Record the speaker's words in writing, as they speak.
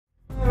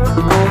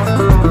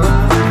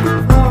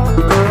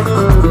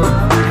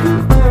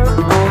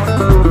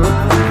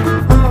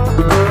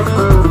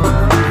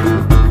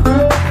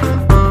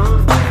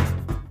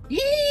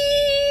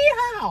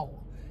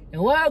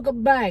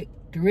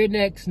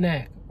redneck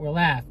snack or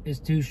laugh is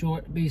too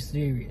short to be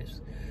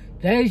serious.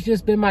 Today's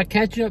just been my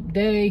catch-up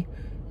day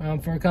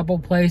for a couple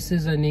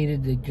places. I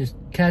needed to just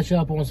catch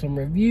up on some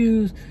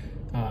reviews,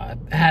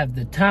 have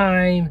the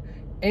time,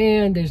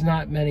 and there's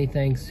not many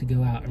things to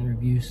go out and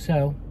review,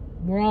 so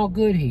we're all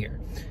good here.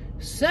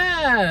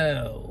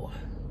 So,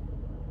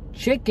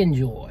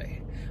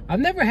 Chickenjoy. I've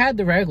never had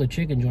the regular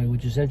Chickenjoy,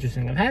 which is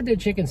interesting. I've had their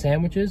chicken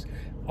sandwiches.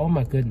 Oh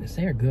my goodness,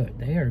 they are good.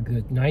 They are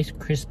good. Nice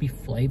crispy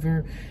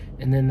flavor.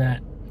 And then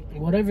that,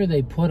 whatever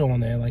they put on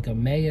there, like a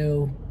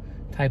mayo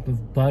type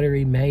of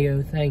buttery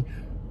mayo thing.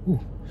 Ooh,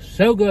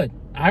 so good.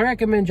 I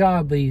recommend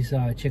Jollibee's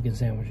chicken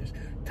sandwiches.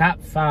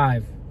 Top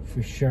 5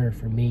 for sure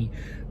for me.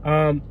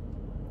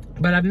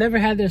 But I've never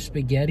had their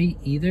spaghetti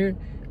either.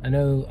 I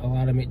know a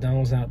lot of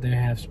McDonald's out there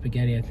have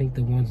spaghetti. I think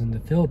the ones in the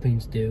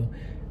Philippines do.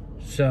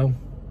 So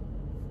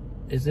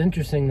it's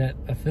interesting that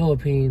a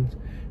Philippines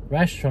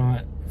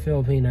restaurant,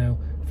 Filipino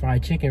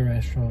fried chicken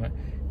restaurant,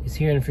 is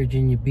here in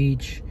Virginia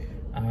Beach.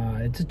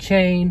 It's a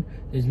chain.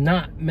 There's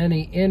not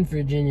many in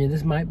Virginia.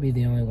 This might be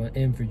the only one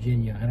in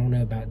Virginia. I don't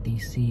know about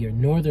DC or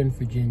Northern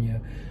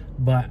Virginia,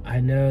 but I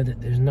know that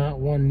there's not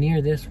one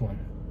near this one.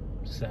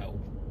 So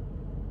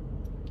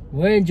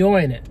we're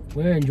enjoying it.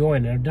 We're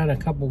enjoying it. I've done a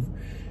couple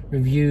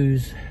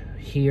reviews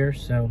here,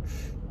 so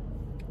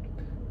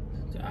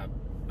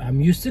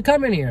I'm used to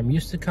coming here. I'm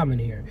used to coming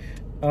here.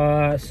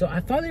 So I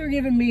thought they were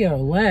giving me a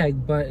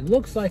leg, but it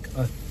looks like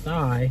a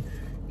thigh.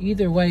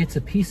 Either way, it's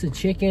a piece of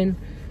chicken.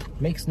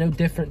 Makes no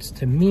difference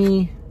to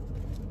me.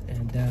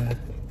 And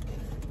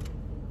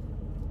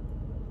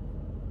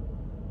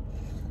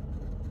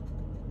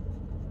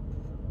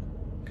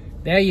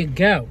there you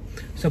go.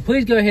 So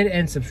please go ahead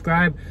and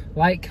subscribe,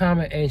 like,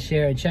 comment, and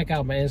share, and check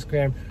out my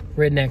Instagram,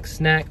 Redneck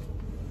Snack.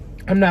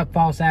 I'm not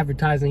false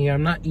advertising here.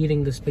 I'm not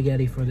eating the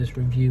spaghetti for this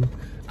review.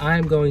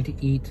 I'm going to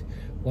eat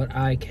what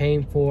I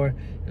came for.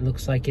 It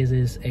looks like it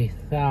is a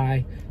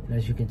thigh, and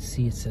as you can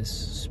see, it says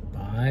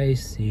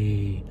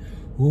spicy.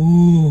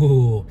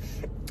 Ooh.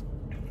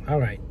 All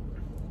right.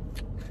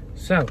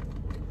 So,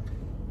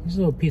 this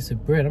little piece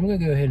of bread, I'm gonna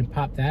go ahead and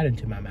pop that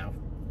into my mouth.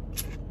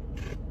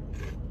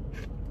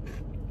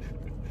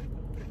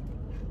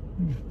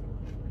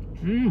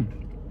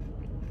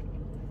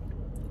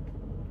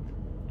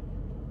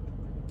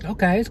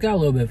 Okay, it's got a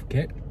little bit of a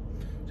kick.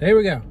 So here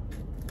we go.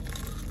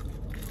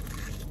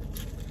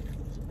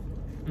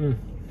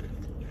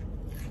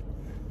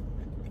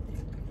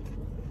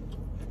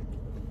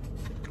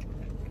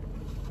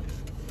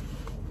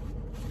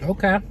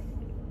 Okay.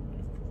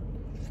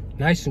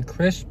 Nice and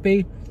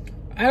crispy.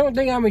 I don't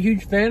think I'm a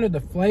huge fan of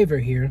the flavor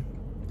here.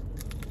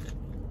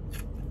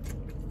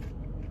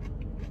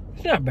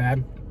 It's not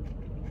bad.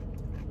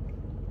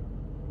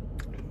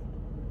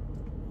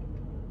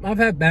 I've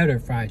had better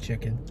fried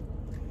chicken.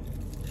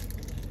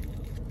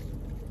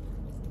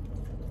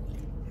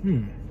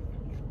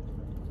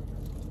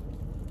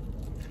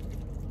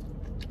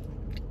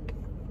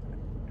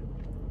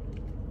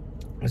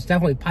 It's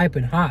definitely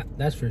piping hot,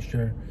 that's for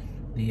sure.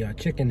 The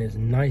chicken is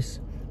nice,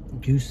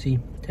 juicy,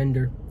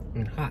 tender,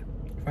 and hot,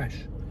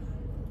 fresh.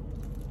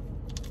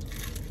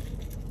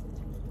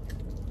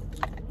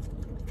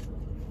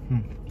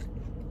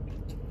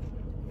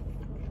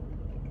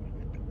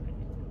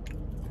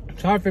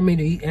 It's hard for me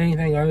to eat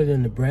anything other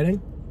than the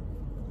breading.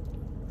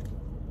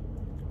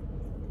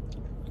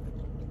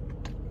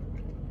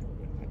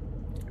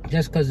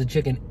 Just because the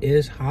chicken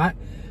is hot.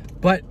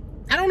 But,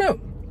 I don't know.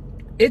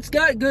 It's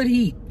got good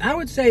heat. I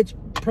would say it's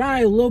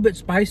probably a little bit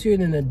spicier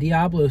than the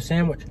Diablo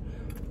sandwich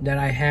that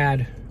I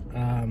had,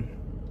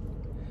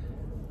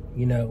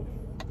 you know,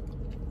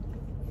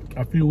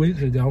 a few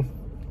weeks ago.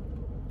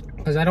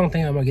 Because I don't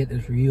think I'm going to get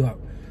this review up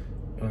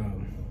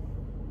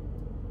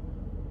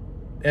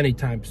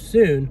anytime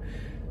soon.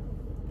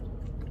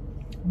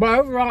 But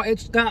overall,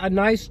 it's got a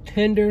nice,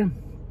 tender,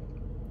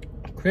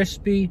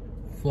 crispy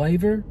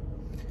flavor.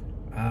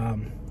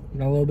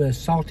 Got a little bit of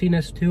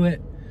saltiness to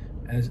it,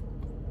 as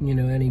you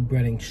know, any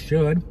breading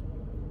should.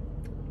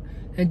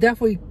 And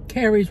definitely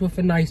carries with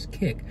a nice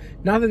kick.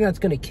 Not that that's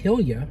going to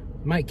kill you.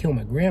 It might kill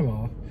my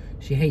grandma.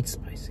 She hates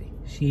spicy.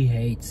 She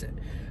hates it.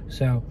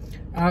 So,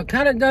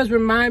 kind of does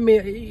remind me,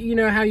 you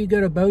know, how you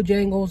go to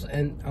Bojangles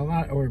and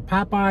or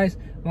Popeyes,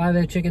 a lot of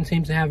their chicken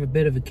seems to have a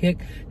bit of a kick.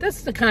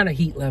 That's the kind of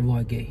heat level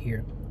I get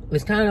here.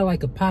 It's kind of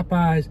like a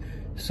Popeyes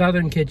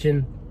Southern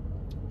Kitchen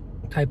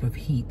type of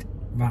heat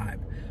vibe.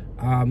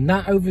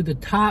 Not over the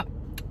top,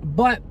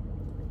 but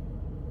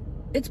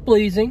it's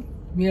pleasing.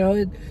 You know,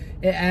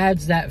 it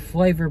adds that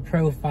flavor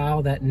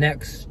profile, that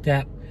next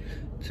step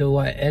to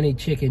what any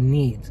chicken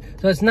needs.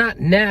 So it's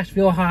not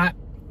Nashville hot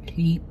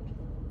heat,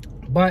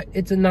 but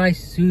it's a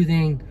nice,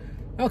 soothing,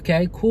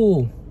 okay,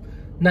 cool,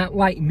 not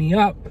lighting me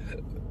up,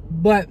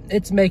 but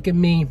it's making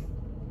me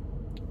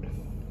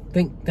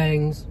think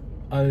things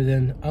other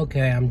than,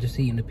 okay, I'm just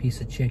eating a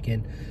piece of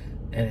chicken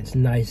and it's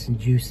nice and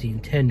juicy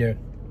and tender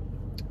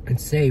and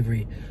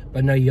savory.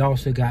 But no, you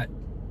also got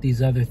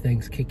these other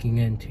things kicking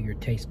into your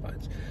taste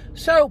buds.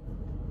 So,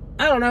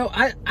 I don't know,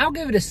 I'll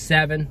give it a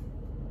 7.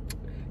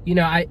 You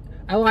know,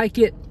 I like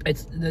it.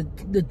 It's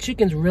the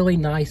chicken's really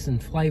nice and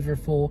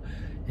flavorful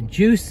and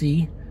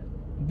juicy,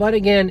 but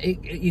again,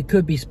 it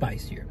could be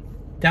spicier.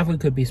 Definitely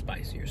could be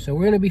spicier. So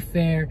we're gonna be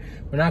fair.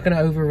 We're not gonna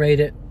overrate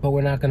it, but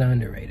we're not gonna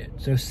underrate it.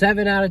 So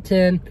 7 out of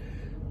 10.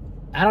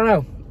 I don't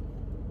know.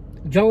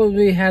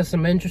 Jollibee has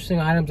some interesting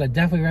items. I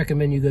definitely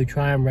recommend you go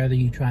try them, whether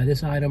you try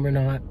this item or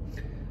not.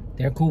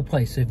 They're a cool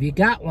place. So if you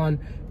got one,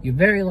 you're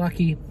very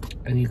lucky,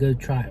 and you go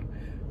try them.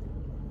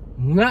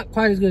 Not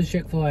quite as good as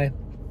Chick-fil-A,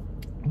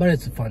 but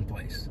it's a fun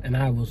place. And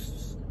I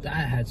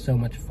had so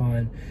much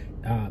fun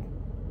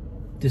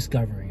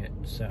discovering it.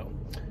 So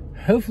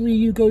hopefully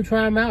you go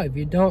try them out. If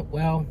you don't,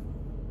 well,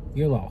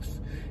 you're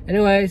lost.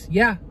 Anyways,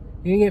 yeah,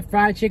 you can get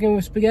fried chicken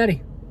with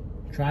spaghetti.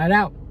 Try it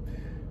out.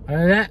 Other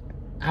than that,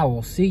 I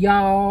will see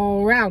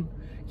y'all around.